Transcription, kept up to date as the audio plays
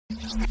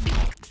Hey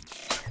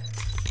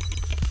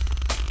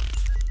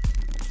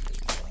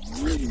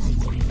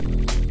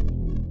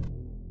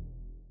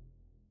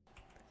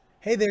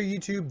there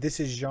YouTube, this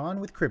is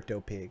Jean with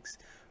CryptoPigs.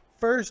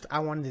 First, I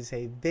wanted to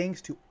say thanks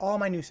to all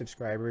my new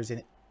subscribers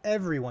and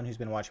everyone who's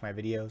been watching my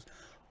videos.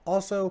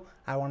 Also,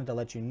 I wanted to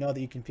let you know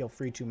that you can feel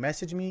free to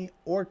message me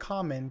or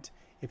comment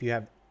if you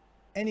have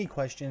any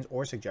questions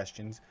or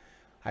suggestions.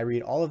 I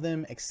read all of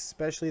them,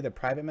 especially the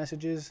private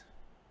messages.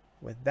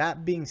 With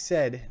that being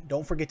said,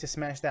 don't forget to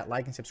smash that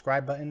like and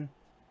subscribe button.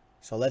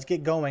 So let's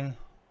get going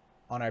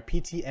on our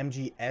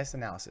PTMGS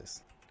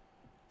analysis.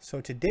 So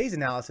today's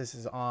analysis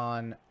is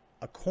on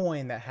a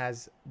coin that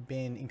has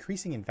been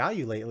increasing in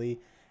value lately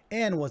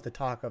and was the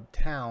talk of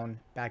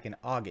town back in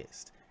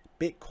August,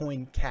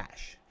 Bitcoin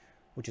Cash,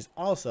 which is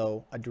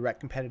also a direct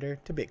competitor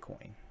to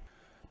Bitcoin.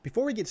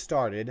 Before we get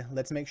started,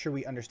 let's make sure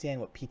we understand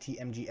what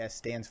PTMGS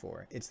stands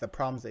for. It's the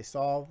problems they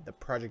solve, the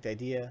project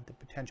idea, the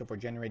potential for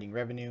generating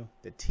revenue,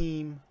 the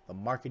team, the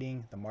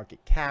marketing, the market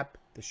cap,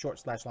 the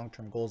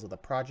short/long-term goals of the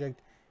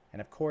project,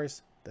 and of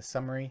course, the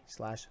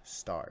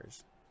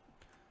summary/stars.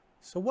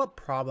 So what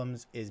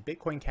problems is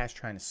Bitcoin Cash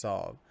trying to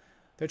solve?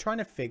 They're trying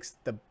to fix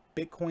the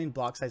Bitcoin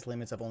block size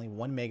limits of only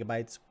 1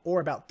 megabytes or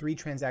about 3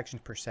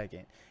 transactions per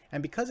second.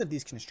 And because of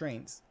these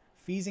constraints,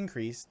 fees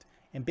increased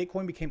and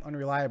Bitcoin became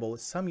unreliable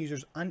with some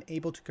users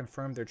unable to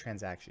confirm their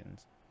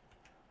transactions.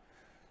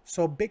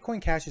 So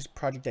Bitcoin Cash's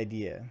project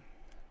idea.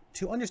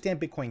 To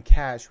understand Bitcoin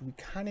Cash, we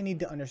kind of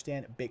need to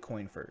understand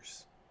Bitcoin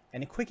first.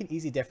 And a quick and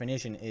easy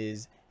definition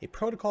is a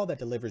protocol that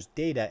delivers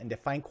data in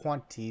defined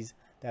quantities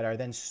that are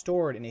then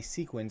stored in a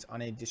sequence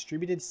on a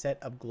distributed set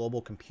of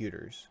global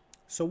computers.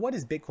 So what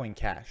is Bitcoin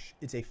Cash?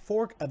 It's a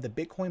fork of the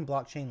Bitcoin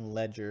blockchain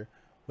ledger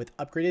with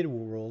upgraded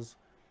rules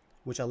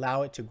which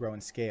allow it to grow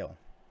and scale.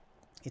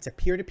 It's a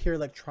peer-to-peer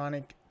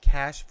electronic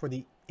cash for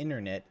the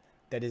internet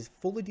that is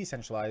fully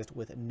decentralized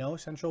with no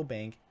central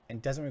bank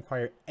and doesn't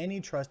require any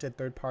trusted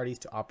third parties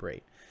to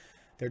operate.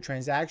 Their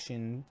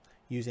transactions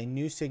use a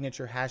new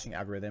signature hashing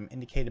algorithm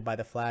indicated by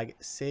the flag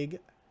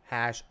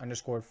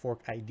SIG#_fork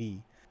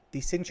ID.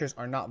 These signatures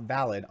are not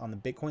valid on the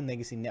Bitcoin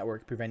legacy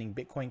network, preventing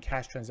Bitcoin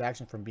Cash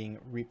transactions from being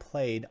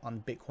replayed on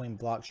the Bitcoin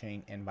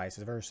blockchain and vice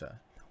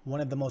versa. One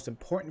of the most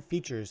important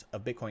features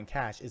of Bitcoin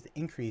Cash is the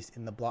increase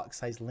in the block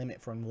size limit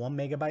from 1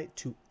 megabyte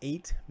to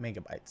 8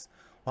 megabytes,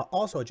 while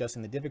also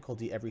adjusting the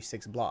difficulty every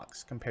 6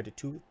 blocks compared to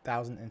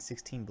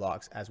 2016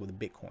 blocks as with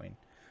Bitcoin,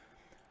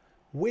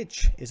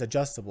 which is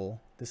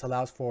adjustable. This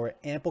allows for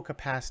ample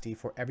capacity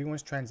for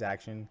everyone's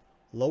transaction,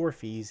 lower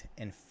fees,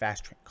 and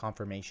fast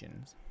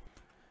confirmations.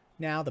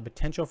 Now, the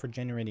potential for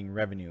generating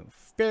revenue,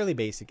 fairly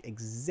basic,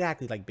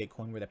 exactly like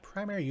Bitcoin, where the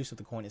primary use of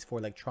the coin is for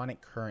electronic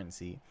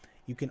currency.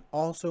 You can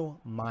also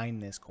mine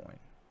this coin.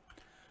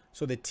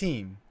 So the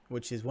team,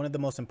 which is one of the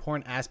most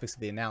important aspects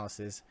of the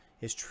analysis,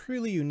 is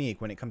truly unique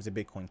when it comes to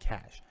Bitcoin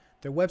Cash.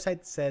 Their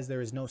website says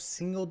there is no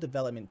single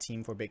development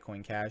team for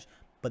Bitcoin Cash,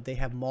 but they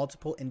have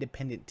multiple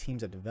independent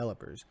teams of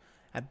developers.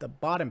 At the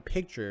bottom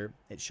picture,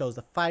 it shows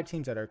the 5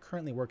 teams that are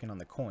currently working on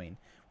the coin.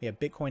 We have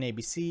Bitcoin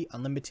ABC,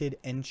 Unlimited,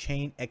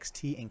 N-Chain,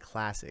 XT, and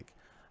Classic.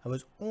 I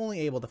was only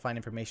able to find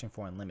information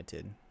for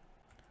Unlimited.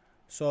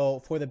 So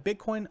for the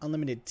Bitcoin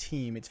Unlimited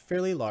team, it's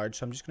fairly large,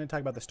 so I'm just going to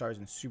talk about the stars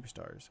and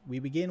superstars. We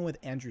begin with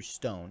Andrew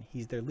Stone.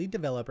 He's their lead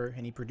developer,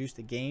 and he produced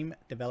the game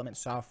development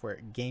software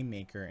Game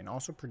Maker, and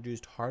also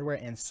produced hardware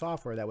and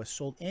software that was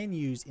sold and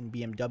used in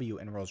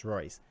BMW and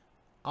Rolls-Royce.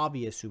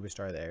 Obvious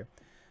superstar there.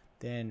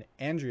 Then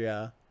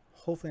Andrea,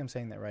 hopefully I'm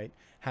saying that right,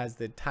 has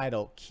the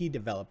title Key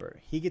Developer.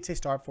 He gets a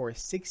star for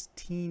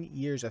 16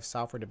 years of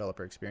software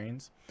developer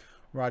experience.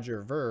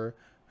 Roger Ver,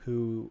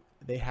 who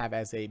they have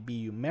as a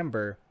BU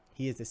member,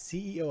 he is the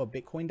CEO of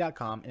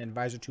Bitcoin.com and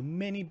advisor to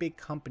many big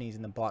companies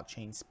in the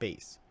blockchain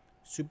space.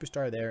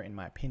 Superstar there in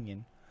my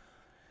opinion.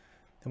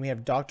 Then we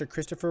have Dr.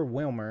 Christopher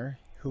Wilmer,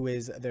 who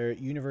is their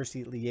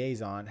university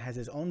liaison, has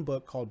his own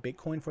book called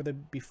Bitcoin for the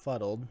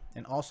Befuddled,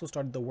 and also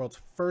started the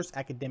world's first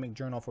academic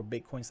journal for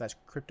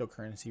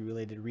Bitcoin/cryptocurrency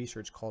related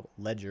research called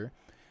Ledger.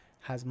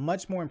 Has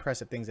much more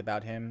impressive things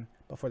about him,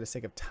 but for the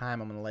sake of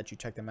time, I'm going to let you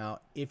check them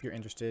out if you're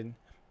interested.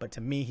 But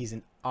to me, he's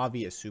an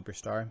obvious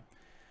superstar.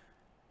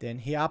 Then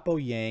Hiapo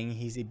Yang,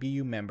 he's a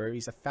BU member.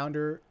 He's a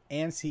founder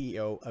and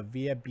CEO of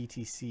Via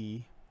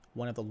BTC,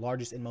 one of the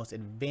largest and most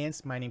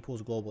advanced mining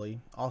pools globally.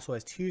 Also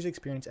has 2 years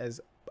experience as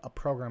a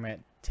programmer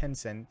at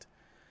Tencent.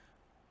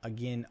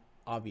 Again,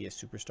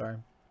 obvious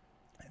superstar.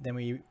 Then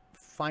we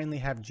finally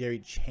have Jerry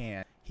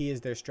Chan. He is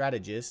their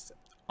strategist,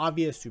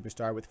 obvious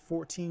superstar with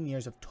 14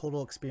 years of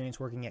total experience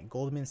working at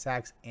Goldman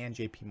Sachs and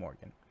JP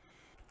Morgan.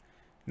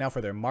 Now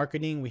for their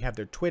marketing, we have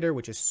their Twitter,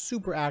 which is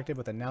super active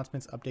with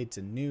announcements, updates,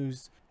 and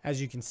news. As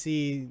you can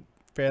see,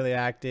 fairly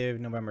active.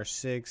 November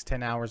 6th,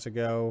 10 hours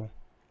ago.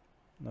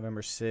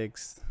 November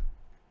 6th.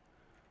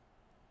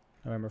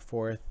 November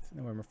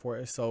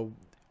 4th. So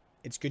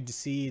it's good to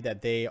see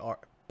that they are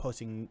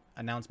posting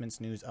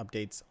announcements, news,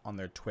 updates on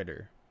their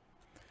Twitter.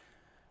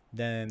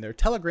 Then their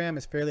Telegram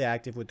is fairly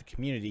active with the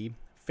community.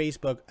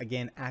 Facebook,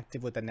 again,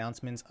 active with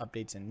announcements,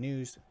 updates, and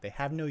news. They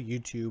have no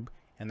YouTube,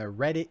 and their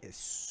Reddit is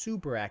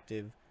super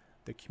active,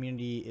 The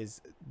community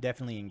is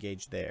definitely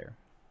engaged there.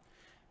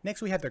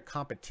 Next, we have their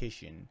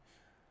competition.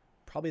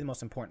 Probably the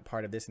most important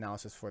part of this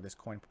analysis for this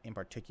coin in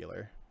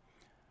particular.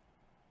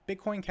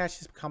 Bitcoin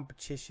Cash's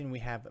competition, we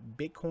have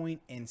Bitcoin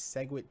and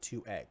SegWit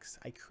 2x.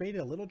 I created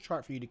a little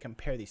chart for you to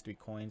compare these three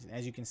coins, and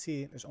as you can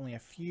see, there's only a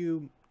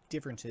few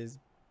differences,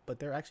 but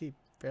they're actually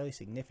fairly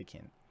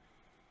significant.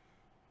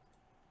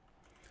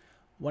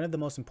 One of the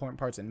most important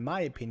parts, in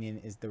my opinion,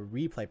 is the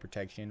replay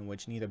protection,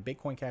 which neither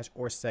Bitcoin Cash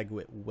or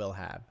SegWit will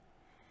have.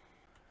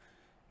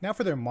 Now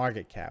for their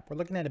market cap, we're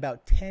looking at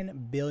about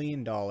 $10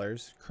 billion,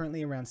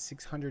 currently around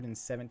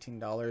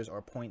 $617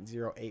 or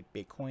 0.08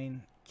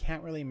 Bitcoin.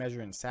 Can't really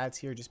measure in sats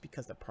here just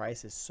because the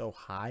price is so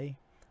high.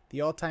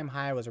 The all-time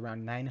high was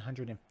around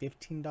 $915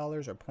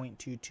 or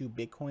 0.22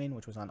 Bitcoin,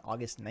 which was on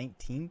August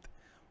 19th.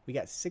 We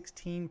got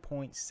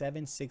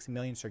 16.76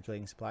 million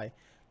circulating supply,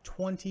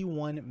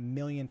 21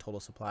 million total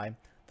supply.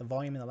 The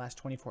volume in the last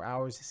 24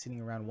 hours is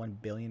sitting around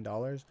 $1 billion.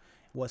 It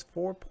was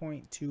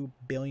 $4.2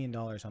 billion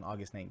on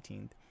August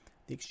 19th.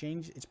 The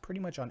exchange is pretty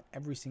much on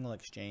every single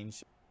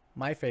exchange.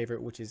 My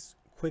favorite, which is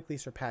quickly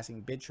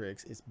surpassing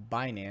Bittrex, is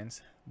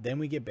Binance. Then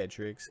we get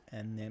Bittrex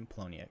and then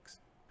Poloniex.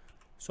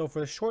 So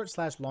for the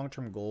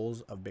short/long-term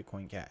goals of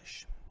Bitcoin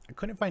Cash, I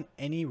couldn't find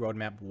any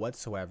roadmap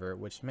whatsoever,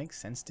 which makes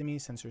sense to me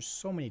since there's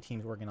so many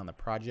teams working on the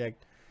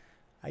project.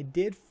 I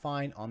did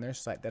find on their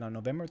site that on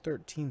November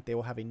 13th, they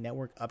will have a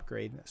network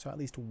upgrade. So at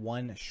least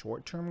one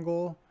short-term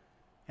goal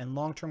and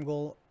long-term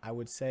goal, I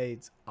would say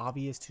it's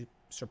obvious to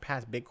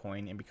surpass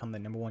Bitcoin and become the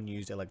 #1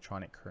 used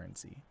electronic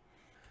currency.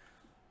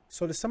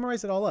 So to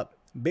summarize it all up,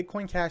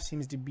 Bitcoin Cash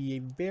seems to be a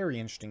very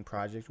interesting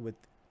project with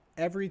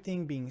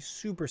everything being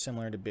super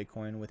similar to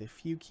Bitcoin with a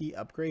few key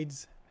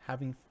upgrades.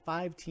 Having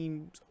 5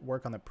 teams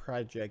work on the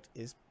project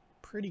is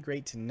pretty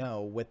great to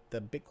know, with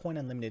the Bitcoin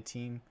Unlimited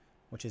team,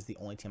 which is the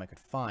only team I could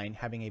find,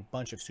 having a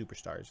bunch of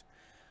superstars.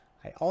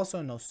 I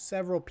also know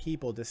several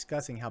people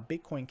discussing how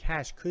Bitcoin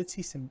Cash could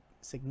see some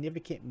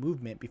significant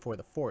movement before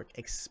the fork,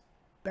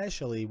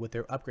 especially with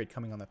their upgrade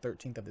coming on the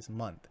 13th of this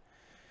month.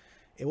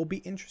 It will be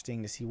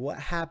interesting to see what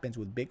happens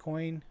with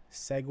Bitcoin,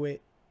 SegWit,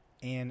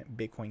 and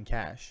Bitcoin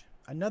Cash.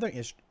 Another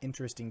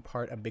interesting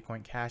part of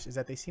Bitcoin Cash is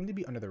that they seem to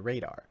be under the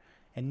radar,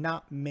 and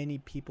not many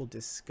people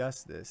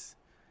discuss this.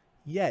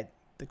 Yet,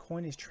 the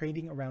coin is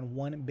trading around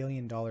 $1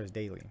 billion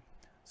daily,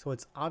 so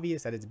it's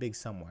obvious that it's big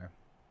somewhere.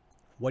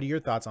 What are your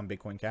thoughts on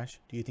Bitcoin Cash?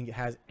 Do you think it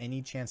has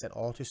any chance at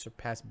all to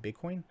surpass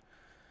Bitcoin?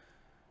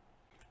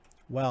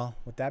 Well,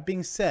 with that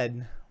being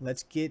said,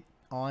 let's get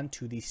on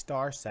to the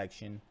star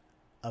section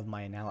of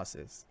my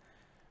analysis.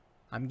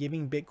 I'm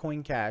giving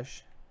Bitcoin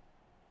Cash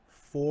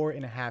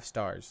 4.5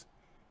 stars.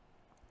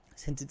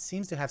 Since it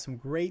seems to have some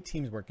great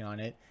teams working on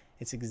it,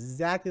 it's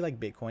exactly like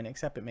Bitcoin,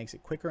 except it makes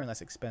it quicker and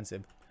less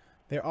expensive.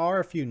 There are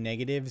a few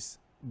negatives,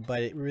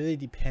 but it really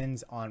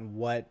depends on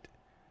what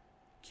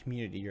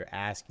community you're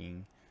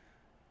asking.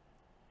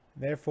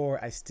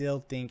 Therefore, I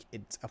still think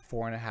it's a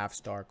 4.5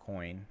 star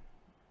coin.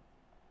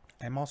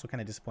 I'm also kind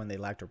of disappointed they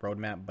lacked a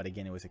roadmap, but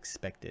again, it was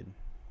expected.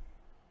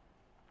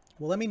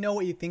 Well, let me know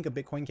what you think of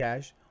Bitcoin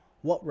Cash.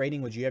 What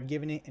rating would you have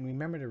given it? And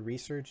remember to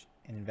research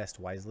and invest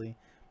wisely.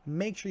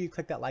 Make sure you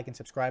click that like and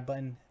subscribe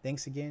button.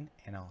 Thanks again,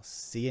 and I'll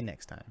see you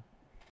next time.